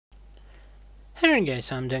Hey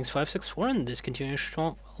guys, I'm Danks564 and this continuation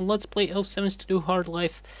of Let's Play Elf7's To Do Hard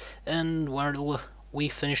Life, and while we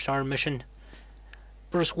finished our mission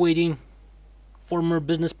persuading former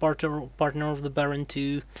business partner of the Baron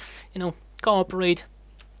to, cooperate.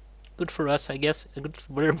 Good for us, I guess.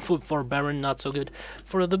 Good for Baron, not so good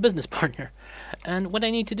for the business partner. And what I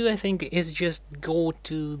need to do, I think, is just go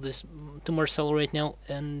to Marcel right now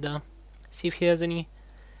and see if he has any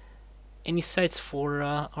sites for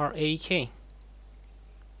our AEK.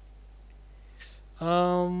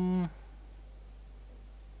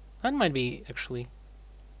 That might be actually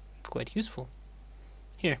quite useful.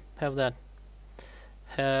 Here, have that.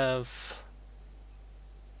 Can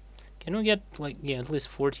we get at least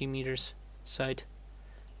 40 meters sight?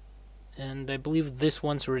 And I believe this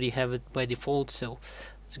ones already have it by default, so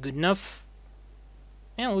it's good enough.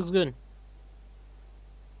 Yeah, it looks good.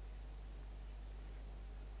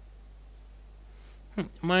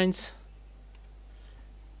 Mine's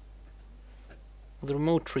the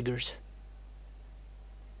remote triggers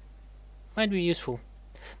might be useful,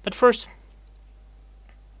 but first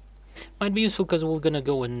might be useful because we're gonna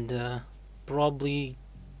go and probably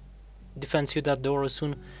defend Ciudad Doro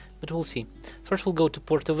soon, but we'll see. First we'll go to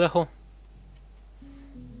Porto Vejo.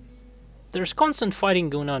 There's constant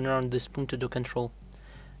fighting going on around this Punto do Control,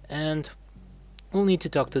 and we'll need to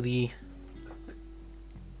talk to the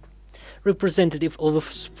representative of a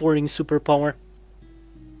foreign superpower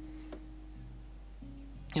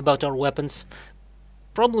about our weapons.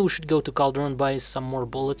 Probably we should go to Calderon, buy some more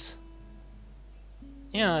bullets.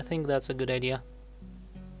 Yeah, I think that's a good idea.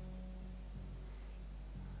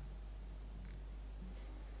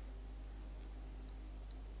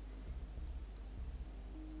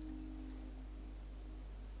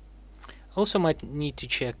 Also might need to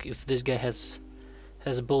check if this guy has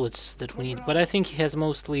bullets that we need, but I think he has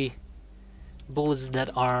mostly bullets that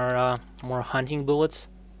are more hunting bullets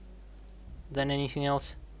than anything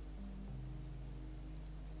else.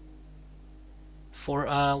 For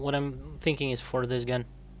what I'm thinking is for this gun.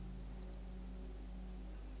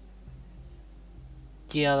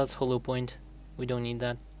 Yeah, that's hollow point. We don't need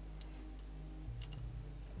that.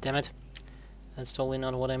 Damn it. That's totally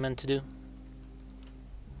not what I meant to do.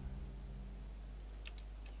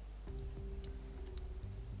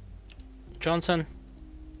 Johnson.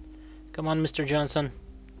 Come on, Mr. Johnson.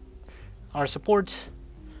 Our support.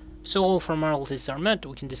 So all formalities are met.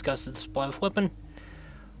 We can discuss the supply of weapon.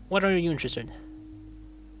 What are you interested?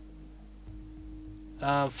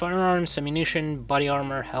 Firearms, ammunition, body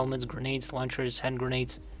armor, helmets, grenades, launchers, hand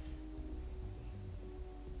grenades.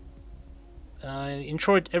 In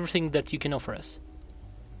short, everything that you can offer us.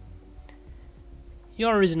 You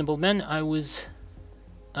are a reasonable man. I was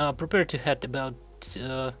prepared to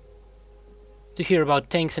hear about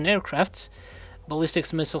tanks and aircrafts,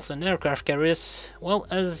 ballistics, missiles, and aircraft carriers. Well,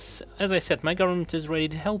 as I said, my government is ready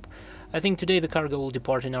to help. I think today the cargo will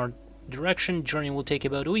depart in our direction. Journey will take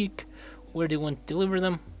about a week. Where do you want to deliver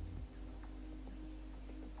them?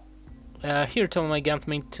 Here, tell my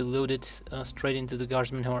gampmate to load it straight into the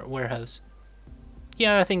guardsman warehouse.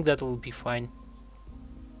 Yeah, I think that will be fine.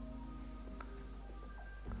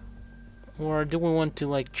 Or do we want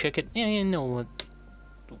to check it? Yeah, no.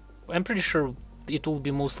 I'm pretty sure it will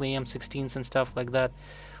be mostly M16s and stuff like that,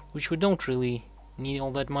 which we don't really need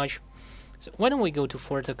all that much. So why don't we go to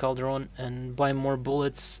Fuerte Calderon and buy more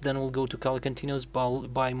bullets, then we'll go to Calicantinos,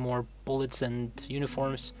 buy more bullets and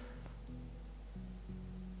uniforms.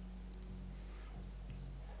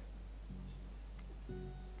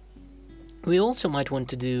 We also might want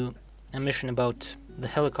to do a mission about the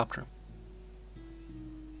helicopter.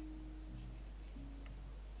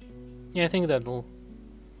 Yeah, I think that's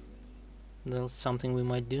something we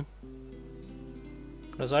might do.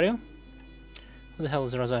 Rosario? Who the hell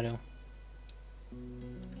is Rosario?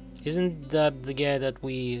 Isn't that the guy that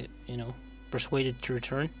we, persuaded to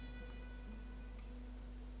return?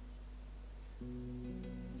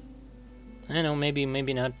 I know,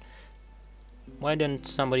 maybe not. Why don't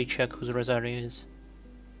somebody check who Rosario is?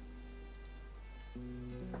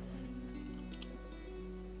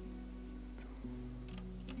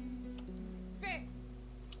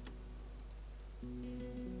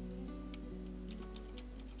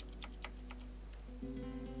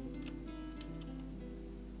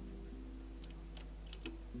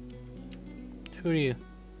 Who are you?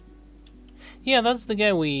 Yeah, that's the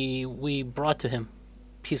guy we brought to him.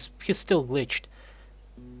 He's still glitched,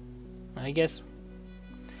 I guess.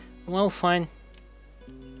 Well, fine.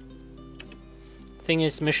 Thing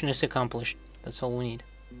is, mission is accomplished. That's all we need.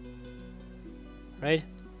 Right?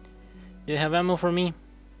 Do you have ammo for me?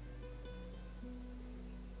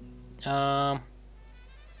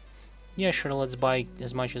 Yeah, sure, let's buy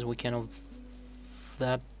as much as we can of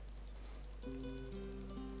that.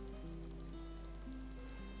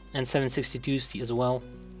 And 762s as well,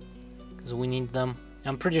 because we need them.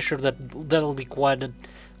 I'm pretty sure that that'll be quite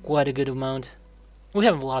a good amount. We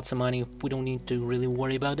have lots of money, we don't need to really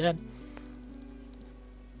worry about that.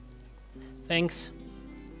 Thanks.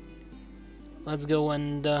 Let's go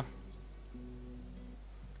and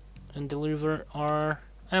deliver our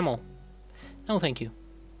ammo. No, thank you.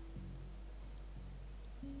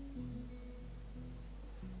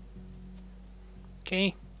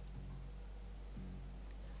 Okay.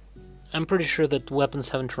 I'm pretty sure that weapons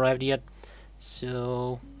haven't arrived yet,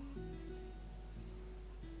 so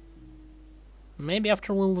maybe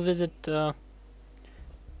after we'll visit Kali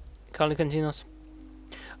Cantinos.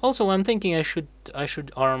 Also, I'm thinking I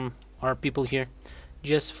should arm our people here,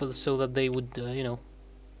 just for so that they would, you know,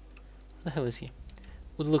 what the hell is he?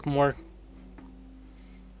 Would look more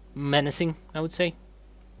menacing, I would say.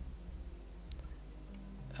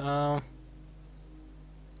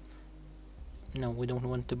 No, we don't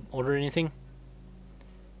want to order anything.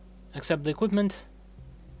 Accept the equipment.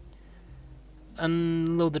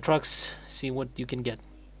 Unload the trucks, see what you can get.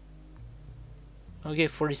 Okay,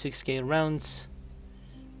 46k rounds.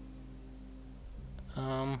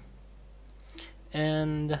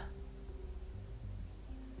 And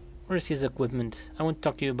where's his equipment? I want to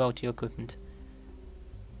talk to you about your equipment.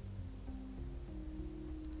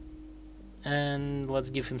 And let's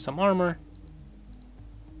give him some armor.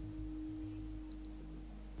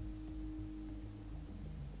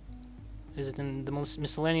 Is it in the most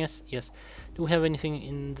miscellaneous? Yes. Do we have anything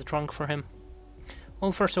in the trunk for him?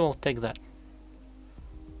 Well, first of all, take that.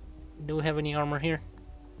 Do we have any armor here?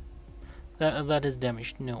 That is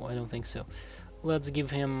damaged. No, I don't think so. Let's give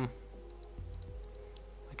him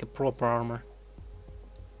like a proper armor.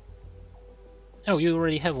 Oh, you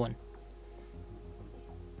already have one.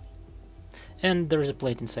 And there's a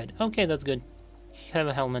plate inside. Okay, that's good. You have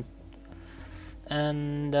a helmet.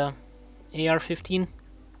 And AR-15.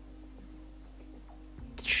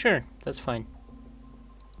 Sure, that's fine.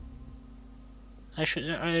 I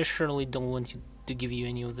surely don't want you to give you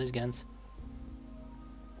any of these guns.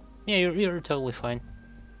 Yeah, you're totally fine.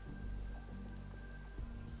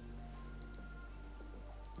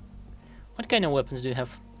 What kind of weapons do you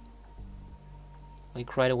have?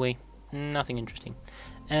 Like right away? Nothing interesting.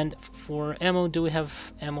 And for ammo, do we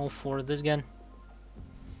have ammo for this gun?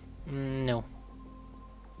 No.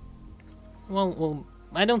 Well,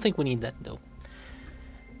 I don't think we need that though.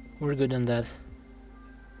 We're good on that.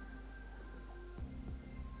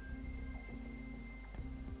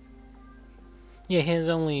 Yeah, he has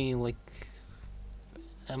only like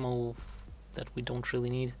ammo that we don't really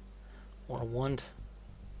need or want.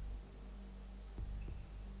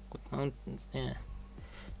 Quick mountains, yeah,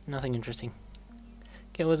 nothing interesting.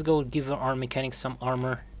 Okay, let's go give our mechanics some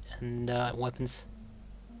armor and weapons.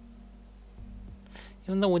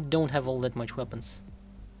 Even though we don't have all that much weapons.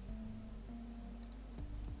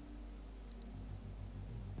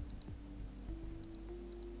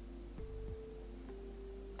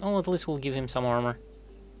 Oh, at least we'll give him some armor.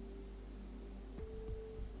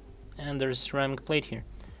 And there's ceramic plate here.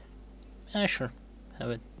 Sure, have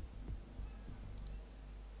it.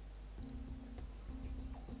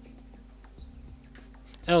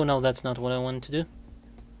 Oh no, that's not what I wanted to do.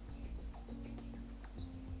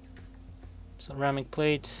 Ceramic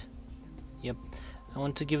plate. Yep, I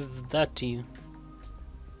want to give that to you.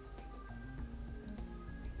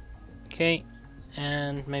 Okay,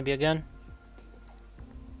 and maybe a gun.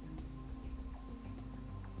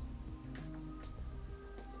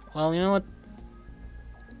 Well, you know what?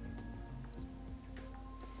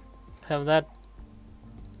 Have that.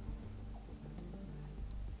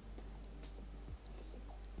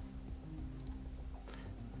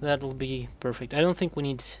 That'll be perfect. I don't think we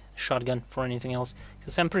need shotgun for anything else,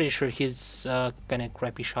 because I'm pretty sure he's kind of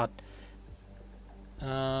crappy shot.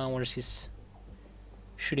 Where's his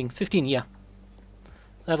shooting? 15, yeah.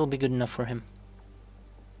 That'll be good enough for him.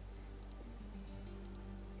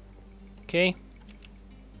 Okay.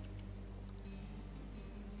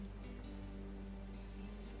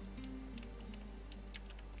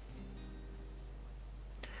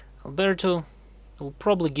 Alberto will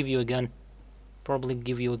probably give you a gun. Probably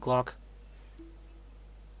give you a Glock.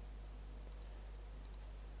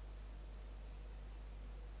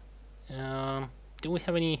 Do we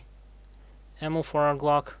have any ammo for our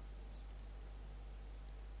Glock?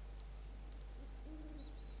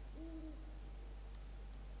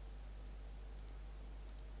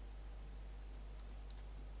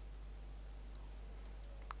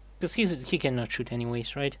 Because he cannot shoot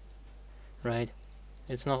anyways, right? Right.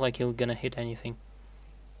 It's not like you're gonna hit anything.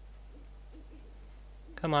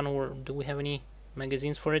 Come on, do we have any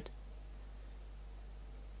magazines for it?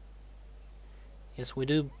 Yes, we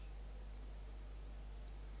do.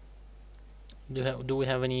 Do we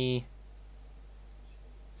have any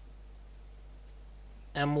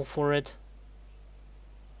ammo for it?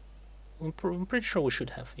 I'm pretty sure we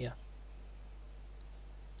should have, yeah.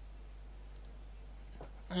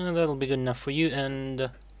 That'll be good enough for you,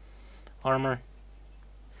 and armor.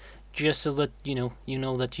 Just so that you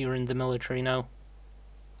know that you're in the military now.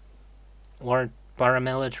 Or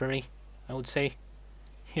paramilitary, I would say.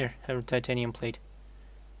 Here, have a titanium plate.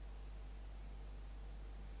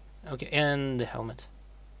 Okay, and the helmet.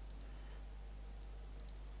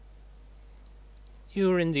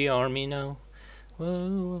 You're in the army now.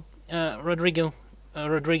 Whoa.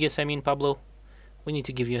 Rodriguez, I mean Pablo. We need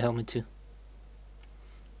to give you a helmet too.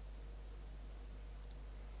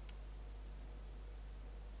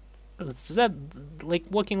 That, like,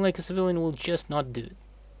 walking like a civilian will just not do it.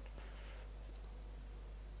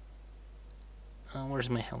 Where's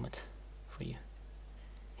my helmet for you?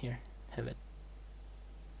 Here, have it.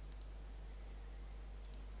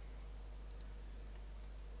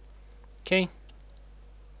 Okay.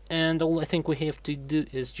 And all I think we have to do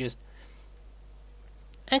is just...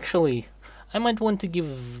 Actually, I might want to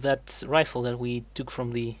give that rifle that we took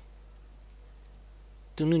from to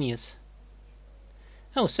Nunez.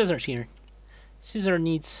 Oh, Cesar's here. Cesar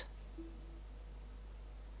needs...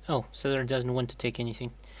 Oh, Cesar doesn't want to take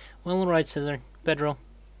anything. Well, alright, Cesar. Pedro.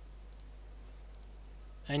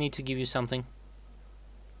 I need to give you something.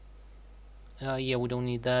 Yeah, we don't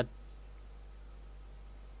need that.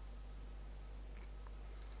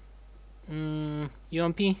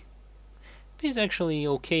 UMP? P is actually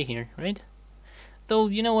okay here, right? Though,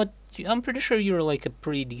 you know what? I'm pretty sure you're like a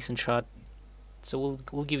pretty decent shot. So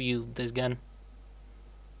we'll give you this gun.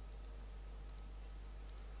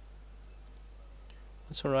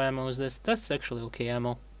 What sort of ammo is this? That's actually okay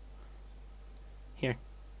ammo. Here.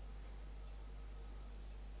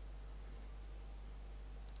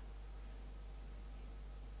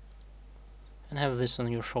 And have this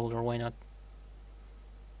on your shoulder, why not?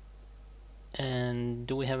 And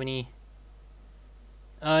do we have any...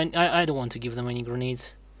 I don't want to give them any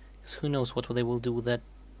grenades, because who knows what they will do with that.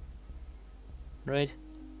 Right?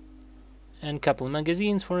 And a couple of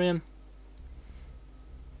magazines for him.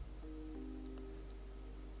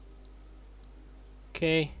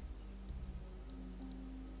 Okay.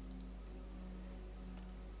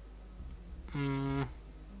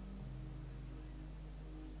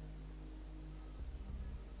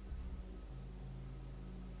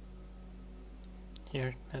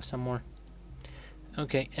 Here, have some more.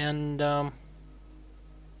 Okay, and armor.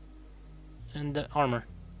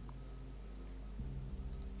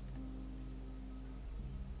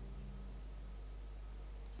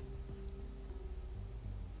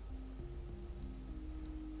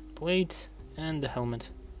 Plate and the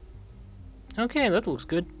helmet. Okay, that looks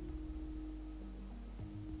good.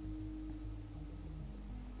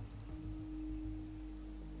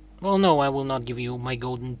 Well, no, I will not give you my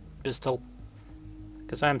golden pistol,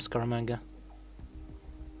 because I'm Scaramanga.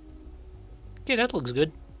 Okay, that looks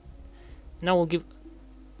good. Now we'll give...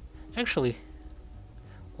 Actually,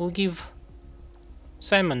 we'll give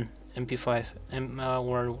Simon MP5,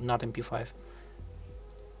 or not MP5.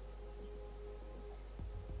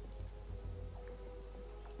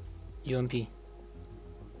 UMP.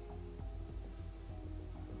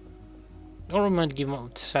 Or we might give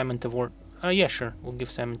Simon Tavor. Yeah, sure, we'll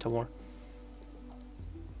give Simon Tavor.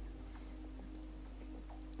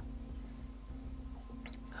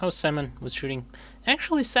 How's Simon with shooting?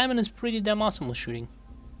 Actually, Simon is pretty damn awesome with shooting.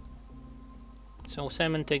 So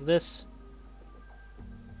Simon, take this.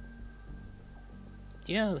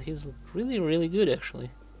 Yeah, he's really, really good actually.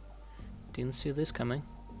 Didn't see this coming.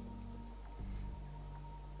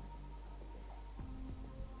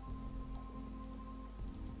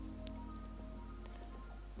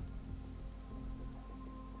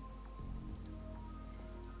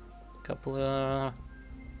 Couple of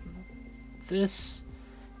this.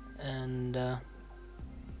 And yeah,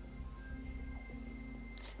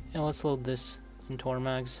 let's load this into our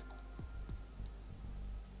mags,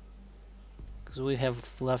 because we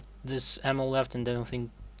have left this ammo left, and I don't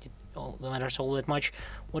think it all matters all that much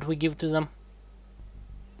what we give to them.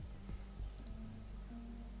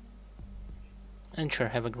 And sure,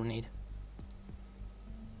 have a grenade.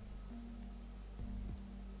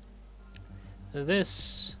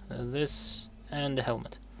 This, and a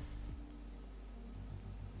helmet.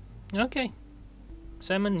 Okay,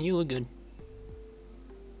 Simon, you look good.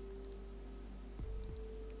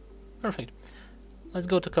 Perfect. Let's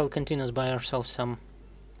go to Calcantinos, buy ourselves some.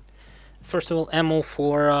 First of all, ammo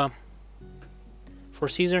for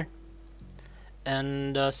Caesar,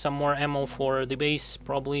 and some more ammo for the base,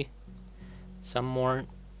 probably. Some more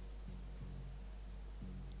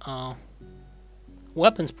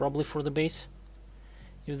weapons, probably, for the base,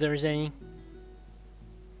 if there's any.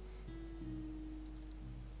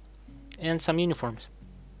 And some uniforms.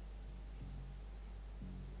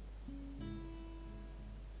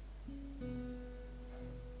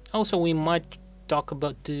 Also, we might talk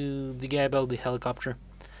about the guy about the helicopter.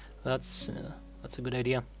 That's a good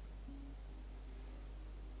idea.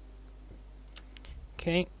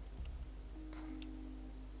 Okay.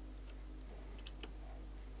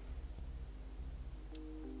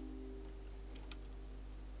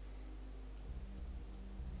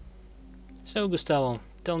 So, Gustavo,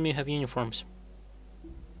 tell me you have uniforms.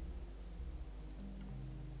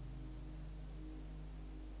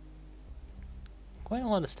 Quite a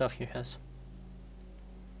lot of stuff he has.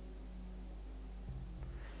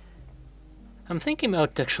 I'm thinking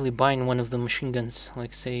about actually buying one of the machine guns,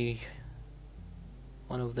 like say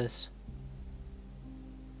one of this.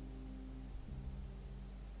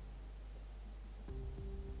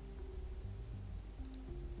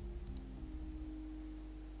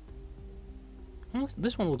 Well,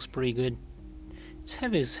 this one looks pretty good. It's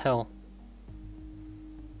heavy as hell.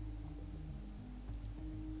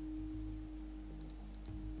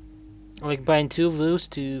 Like buying two of those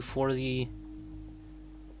for the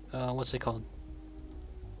what's it called?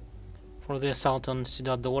 For the assault on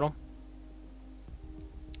Ciudad de Oro.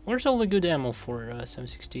 Where's all the good ammo for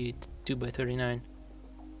 7.62 by 39?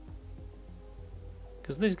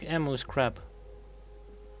 Because this ammo is crap.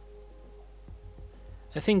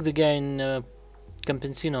 I think the guy in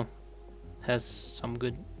Campesino has some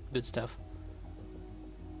good stuff.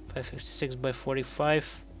 5.56 by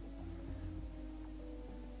 45.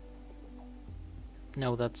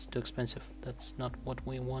 No, that's too expensive. That's not what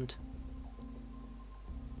we want.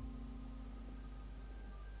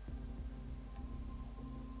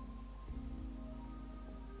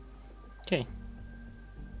 Okay.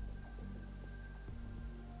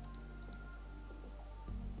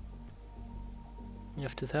 You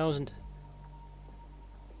have 2,000.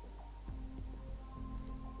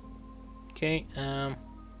 Okay, yeah,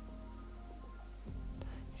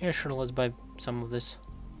 sure, let's buy some of this.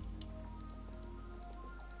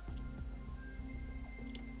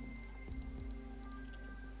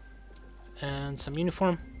 And some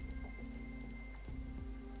uniform.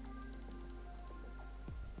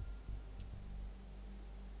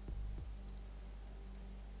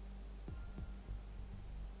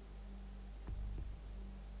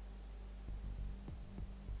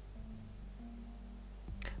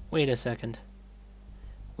 Wait a second.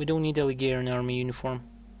 We don't need a gear in army uniform.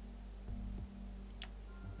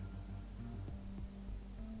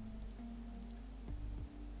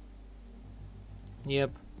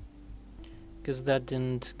 Yep. Because that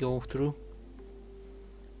didn't go through.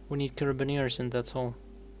 We need carabiniers and that's all.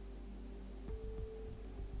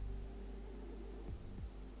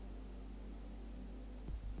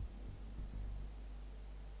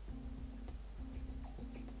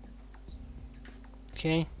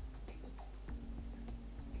 Okay.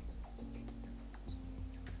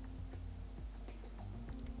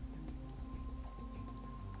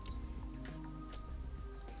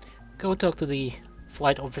 Go talk to the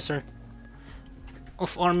flight officer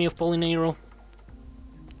of Army of Polinero,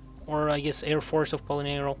 or I guess Air Force of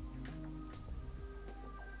Polinero.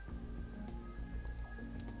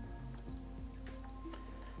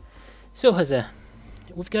 So Jose,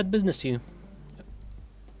 we've got business to you.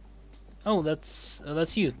 Oh,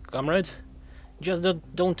 that's you, comrade. Just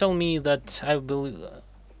don't tell me that I believe.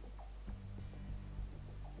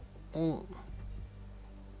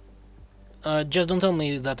 Just don't tell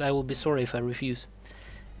me that I will be sorry if I refuse.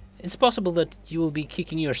 It's possible that you will be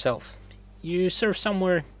kicking yourself. You serve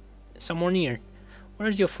somewhere near.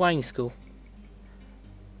 Where's your flying school?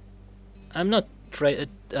 I'm not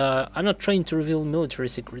trained to reveal military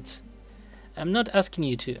secrets. I'm not asking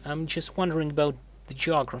you to. I'm just wondering about the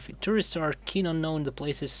geography. Tourists are keen on knowing the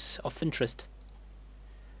places of interest.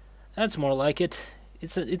 That's more like it.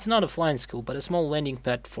 It's not a flying school, but a small landing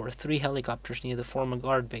pad for 3 helicopters near the former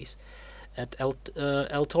guard base at El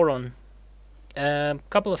Toron. A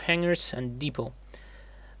couple of hangars and depot.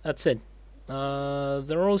 That's it. There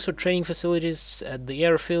are also training facilities at the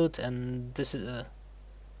airfield, and this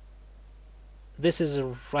is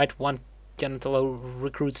right one cannot allow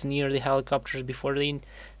recruits near the helicopters before they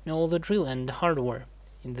know all the drill and hardware.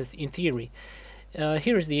 In theory,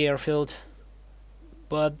 here is the airfield,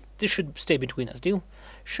 but this should stay between us. Deal?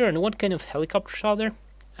 Sure, and what kind of helicopters are there?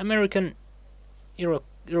 American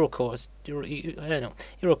Iroquois. I don't know.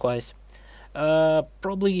 Iroquois.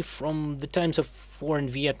 Probably from the times of war in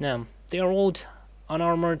Vietnam. They are old,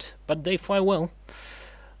 unarmored, but they fly well.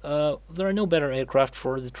 There are no better aircraft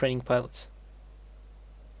for the training pilots.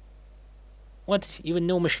 What? Even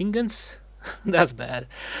no machine guns? That's bad.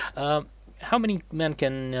 How many men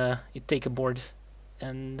can it take aboard,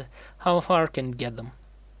 and how far can it get them?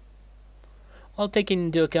 Well, taking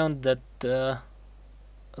into account that the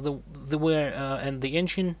wear and the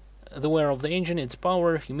engine, the wear of the engine, its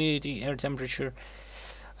power, humidity, air temperature,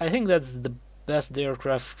 I think that's the best the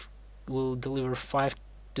aircraft will deliver 5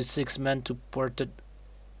 to 6 men to Puerto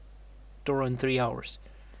Toro in 3 hours.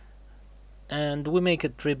 And we make a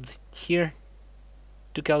trip here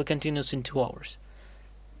to Calicantinos in 2 hours.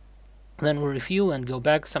 Then we refuel and go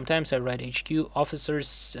back. Sometimes I ride HQ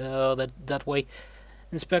officers that way.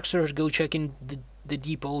 Inspectors go check in the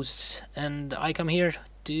depots, and I come here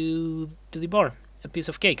to the bar, a piece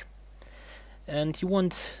of cake. And you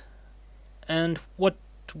want, and what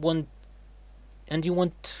want, and you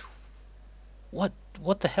want, what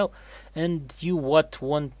the hell? And you want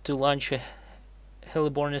to launch a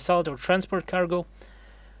heliborne assault or transport cargo?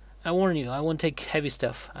 I warn you, I won't take heavy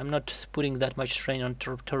stuff. I'm not putting that much strain on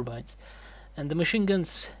turbines. And the machine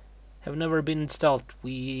guns have never been installed.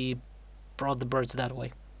 We brought the birds that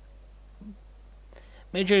way.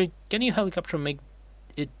 Major, can you helicopter make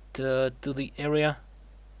it to this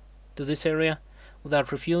area,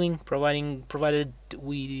 without refueling, provided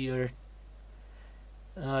we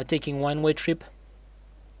are taking one-way trip?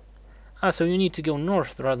 So you need to go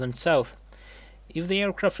north rather than south. If the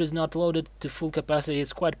aircraft is not loaded to full capacity,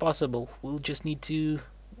 it's quite possible. We'll just need to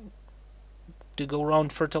go around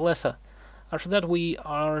Fortaleza. After that, we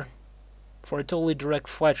are for a totally direct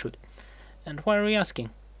flight route. And why are you asking?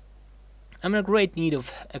 I'm in great need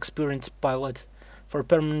of experienced pilot for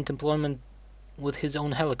permanent employment with his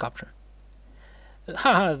own helicopter.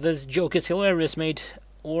 Haha, this joke is hilarious, mate.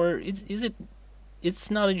 Or is it?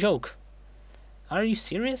 It's not a joke. Are you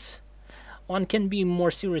serious? One can be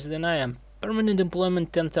more serious than I am. Permanent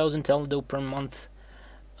employment, 10,000 Eldo per month.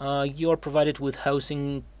 You are provided with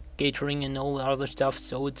housing, catering, and all other stuff.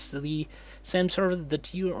 So it's the same service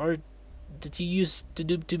that you used to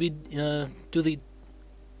do to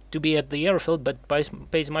be at the airfield, but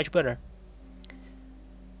pays much better.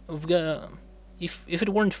 If it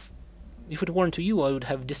weren't to you, I would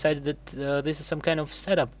have decided that this is some kind of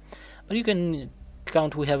setup. But you can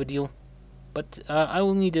count we have a deal. But I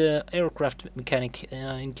will need an aircraft mechanic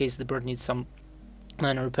in case the bird needs some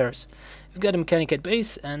minor repairs. We've got a mechanic at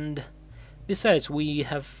base, and besides, we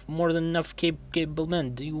have more than enough capable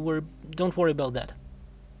men. Don't worry about that.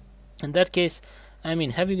 In that case, I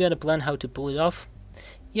mean, have you got a plan how to pull it off?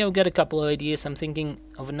 Yeah, we've got a couple of ideas. I'm thinking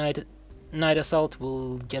of a night assault.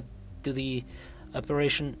 We'll get to the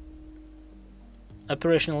operationally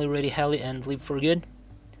ready heli and leave for good.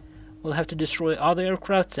 We'll have to destroy other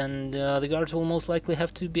aircrafts, and the guards will most likely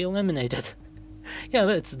have to be eliminated. Yeah,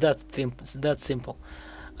 that's that simple.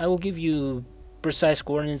 I will give you precise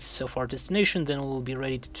coordinates of our destination, then we'll be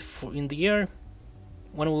ready in the air.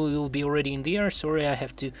 When we will be already in the air, sorry, I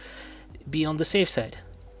have to be on the safe side.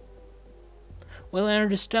 Well, I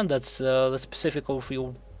understand that's the specific of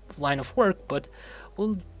your line of work, but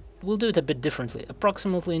we'll do it a bit differently.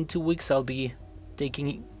 Approximately in 2 weeks, I'll be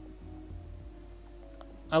taking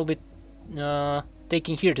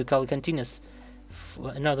here to Calicantinas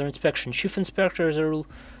for another inspection. Chief inspectors are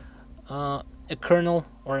a colonel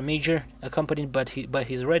or a major, accompanied by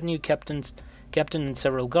his retinue, captain and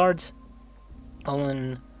several guards. All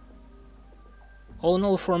in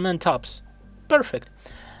all, 4 men tops. Perfect.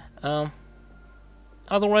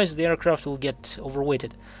 Otherwise, the aircraft will get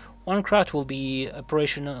overweighted. One craft will be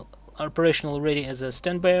operational ready as a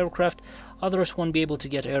standby aircraft. Others won't be able to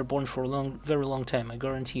get airborne for a very long time, I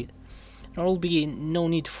guarantee it. There will be no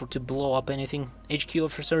need to blow up anything. HQ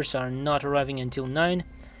officers are not arriving until 9.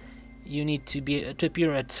 You need to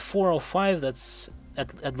appear at 4:05. That's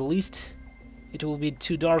at the least. It will be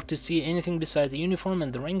too dark to see anything besides the uniform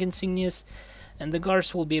and the rank insignias, and the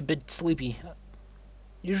guards will be a bit sleepy.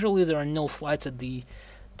 Usually there are no flights at the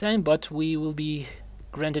time, but we will be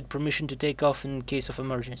granted permission to take off in case of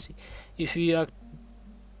emergency. If you act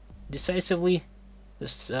decisively, the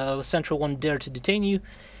Central won't dare to detain you.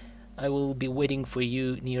 I will be waiting for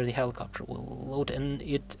you near the helicopter. We'll load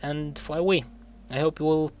it and fly away. I hope you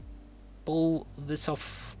will pull this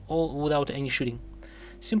off all without any shooting.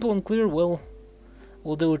 Simple and clear. Well,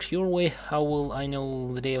 we'll do it your way. How will I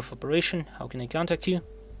know the day of operation? How can I contact you?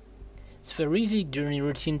 It's very easy. During a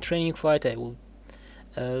routine training flight, I will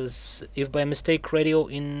as if by mistake radio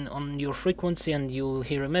in on your frequency and you'll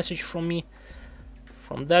hear a message from me.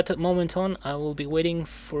 From that moment on, I will be waiting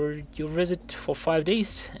for your visit for 5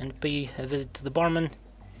 days and pay a visit to the barman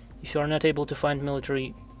if you are not able to find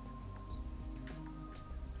military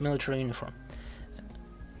uniform.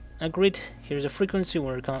 Agreed. Here's a frequency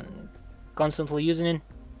we're constantly using it.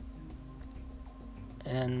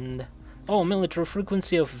 And oh, military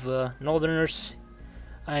frequency of Northerners.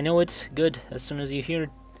 I know it. Good. As soon as you hear it,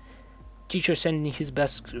 teacher sending his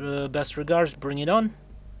best regards. Bring it on.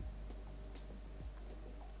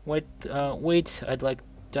 Wait. I'd like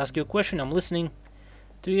to ask you a question. I'm listening.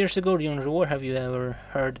 2 years ago during the war, have you ever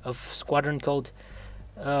heard of squadron called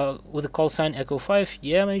with the call sign Echo 5?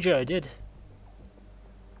 Yeah, Major, I did.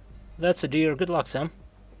 That's a deer. Good luck, Sam.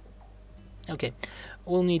 Okay,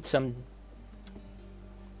 we'll need some.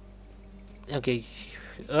 Okay,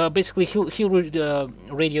 basically he'll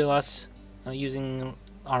radio us using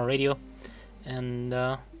our radio, and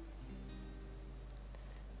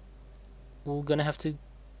we're gonna have to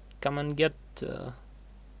come and get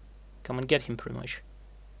him pretty much.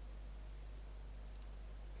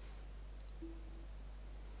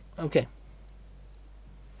 Okay.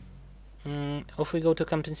 If we go to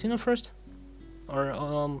Campesino first,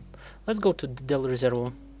 or let's go to Del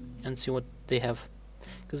Reservo and see what they have,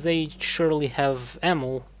 because they surely have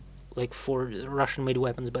ammo, like for Russian-made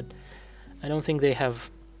weapons, but I don't think they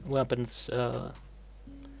have weapons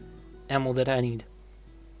ammo that I need.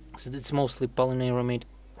 So it's mostly Polinero-made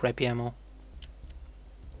crappy ammo.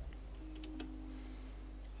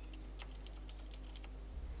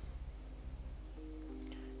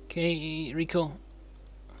 Okay, Rico.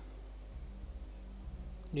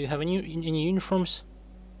 Do you have any uniforms?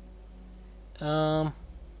 Don't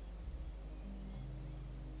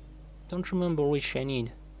remember which I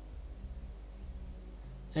need.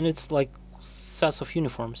 And it's like sets of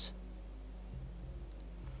uniforms.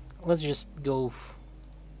 Let's just go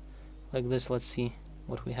like this. Let's see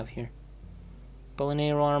what we have here.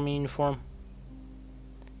 Polinero army uniform.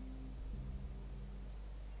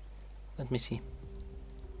 Let me see.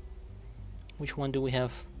 Which one do we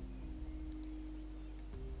have?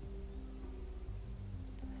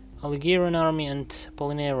 Algerian army and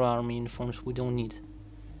Polinero army uniforms we don't need.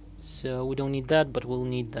 So we don't need that, but we'll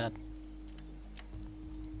need that.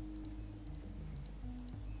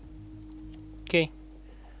 Okay.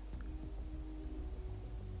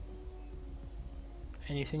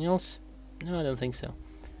 Anything else? No, I don't think so.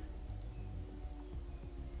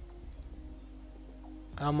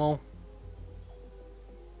 Ammo.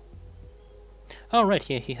 Oh, right,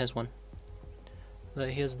 yeah, he has one.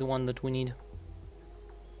 Here's the one that we need.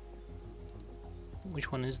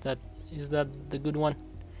 Which one is that? Is that the good one?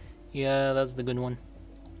 Yeah, that's the good one.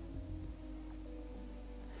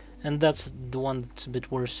 And that's the one that's a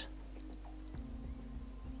bit worse.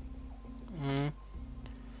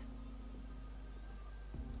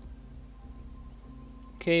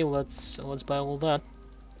 Okay, let's buy all that.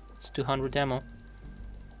 It's 200 ammo.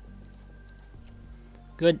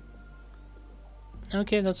 Good.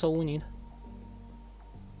 Okay, that's all we need.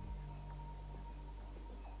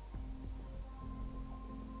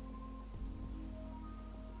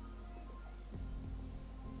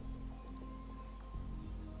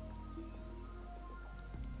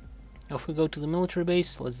 If we go to the military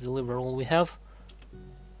base, let's deliver all we have.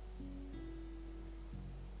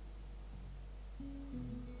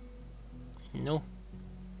 No.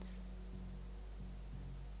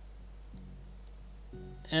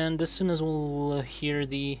 And as soon as we'll hear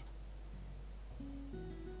the...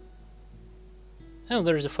 Oh,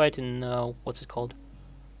 there's a fight in, what's it called?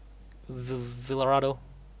 Villarado.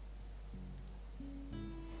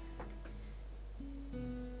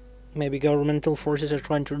 Maybe governmental forces are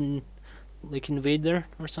trying to, like, invade there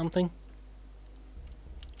or something.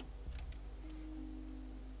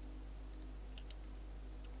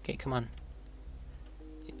 Okay, come on.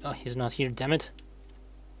 Oh, he's not here, damn it.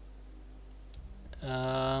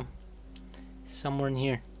 Somewhere in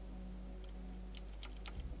here.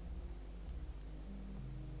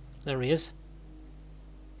 There he is.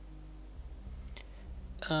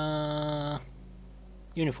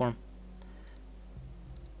 Uniform.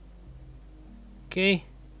 Okay.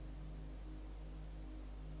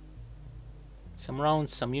 Some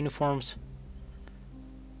rounds, some uniforms.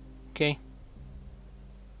 Okay.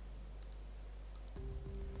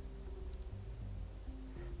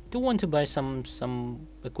 Do want to buy some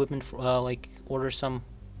equipment for, like order some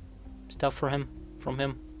stuff for him from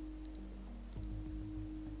him.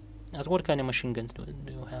 What kind of machine guns do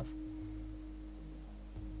you have?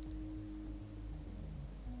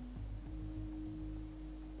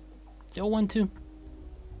 Do you want to?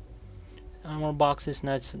 More boxes,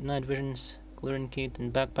 night visions, clearing kit,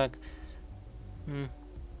 and backpack.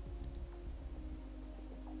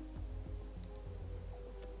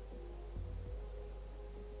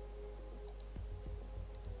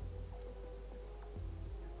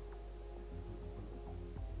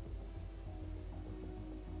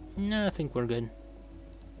 No, I think we're good.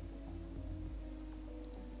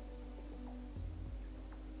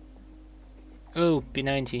 Oh,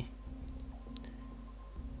 P90.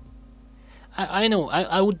 I know.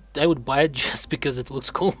 I would buy it just because it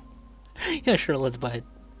looks cool. Yeah, sure, let's buy it.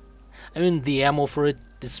 I mean, the ammo for it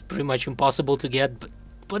is pretty much impossible to get,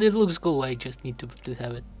 but it looks cool. I just need to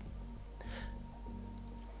have it.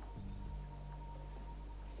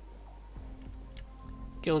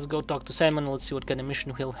 Okay, let's go talk to Simon. Let's see what kind of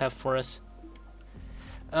mission he'll have for us.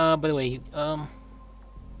 By the way, how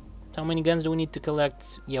many guns do we need to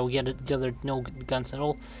collect? Yeah, we gathered no guns at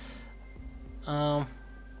all.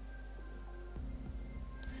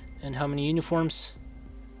 And how many uniforms?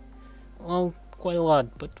 Well, quite a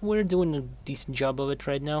lot, but we're doing a decent job of it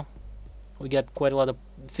right now. We got quite a lot of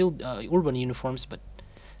field urban uniforms, but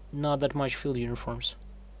not that much field uniforms.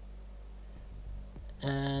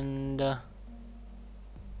 And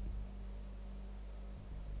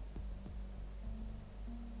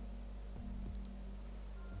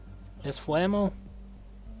as for ammo,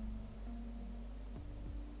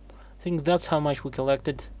 I think that's how much we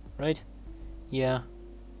collected, right? Yeah.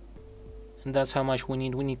 And that's how much we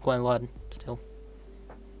need. We need quite a lot still.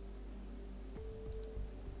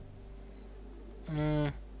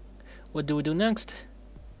 What do we do next?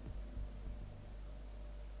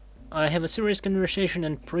 I have a serious conversation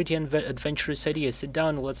and pretty adventurous idea. Sit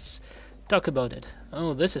down, let's talk about it.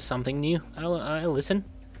 Oh, this is something new. I'll listen.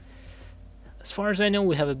 As far as I know,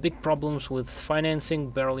 we have a big problems with financing,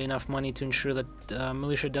 barely enough money to ensure that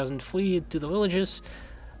militia doesn't flee to the villages,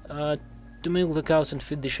 to milk the cows and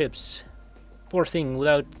feed the ships. Poor thing,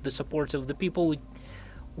 without the support of the people,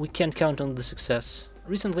 we can't count on the success.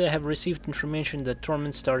 Recently I have received information that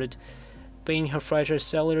Torment started paying her fighter's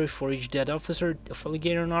salary for each dead officer of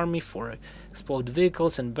Alligarian army, for exploded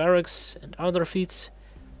vehicles and barracks and other feats.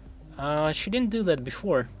 She didn't do that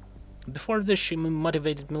before. Before this, she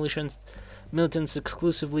motivated militants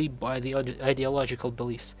exclusively by the ideological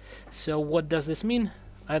beliefs. So what does this mean?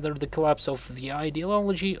 Either the collapse of the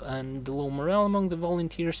ideology and the low morale among the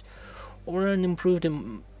volunteers, or an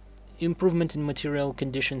improvement in material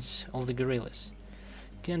conditions of the guerrillas.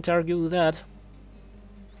 Can't argue with that.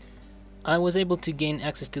 I was able to gain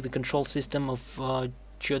access to the control system of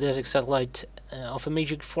geodesic satellite of a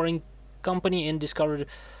major foreign company and discovered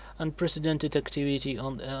unprecedented activity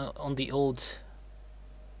on the old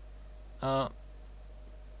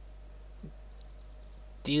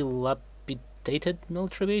dilapidated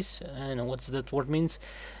military base. I don't know what that word means.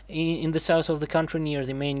 In the south of the country near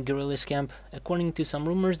the main guerrillas camp. According to some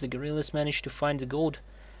rumors, the guerrillas managed to find the gold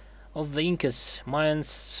of the Incas,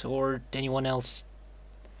 Mayans, or anyone else.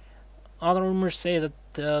 Other rumors say that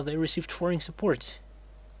they received foreign support.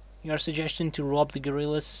 You are suggesting to rob the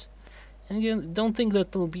guerrillas, and you don't think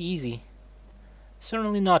that will be easy.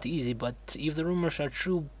 Certainly not easy, but if the rumors are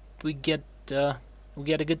true, we get a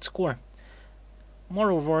good score.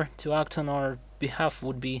 Moreover, to act on our behalf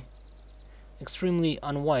would be extremely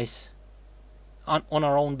unwise. On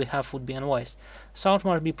our own behalf would be unwise. Assault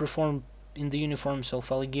must be performed in the uniforms of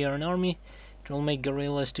Alligarian army. It will make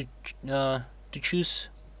guerrillas to choose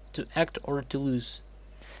to act or to lose.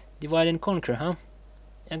 Divide and conquer, huh?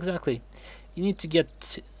 Exactly. You need to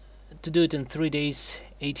get to do it in 3 days,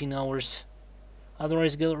 18 hours.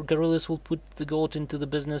 Otherwise, guerrillas will put the gold into the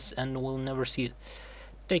business and will never see it.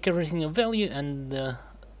 Take everything of value, and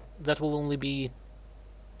that will only be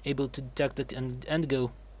able to detect it and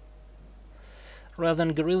go. Rather,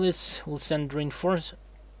 the guerrillas will send reinforcement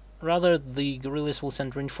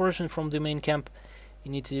from the main camp.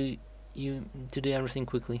 You need to do everything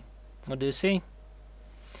quickly. What do you say?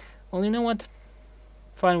 Well, you know what?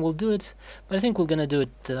 Fine, we'll do it. But I think we're gonna do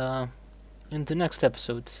it in the next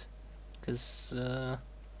episode, because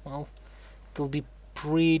well, it'll be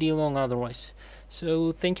pretty long otherwise.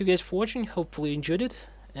 So thank you guys for watching. Hopefully you enjoyed it,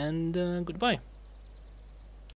 and goodbye.